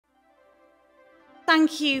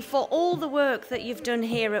thank you for all the work that you've done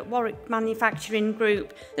here at Warwick Manufacturing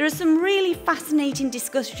Group. There are some really fascinating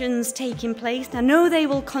discussions taking place. I know they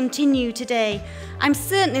will continue today. I'm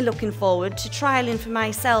certainly looking forward to trialling for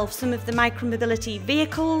myself some of the micromobility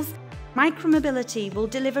vehicles. Micromobility will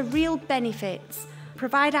deliver real benefits,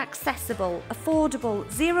 provide accessible, affordable,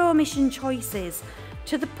 zero-emission choices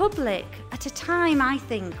to the public at a time, I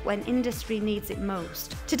think, when industry needs it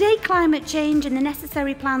most. Today, climate change and the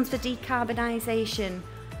necessary plans for decarbonisation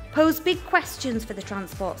pose big questions for the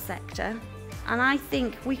transport sector, and I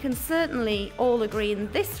think we can certainly all agree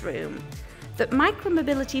in this room that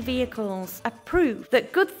micromobility vehicles are proof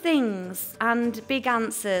that good things and big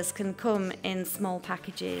answers can come in small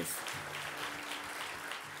packages.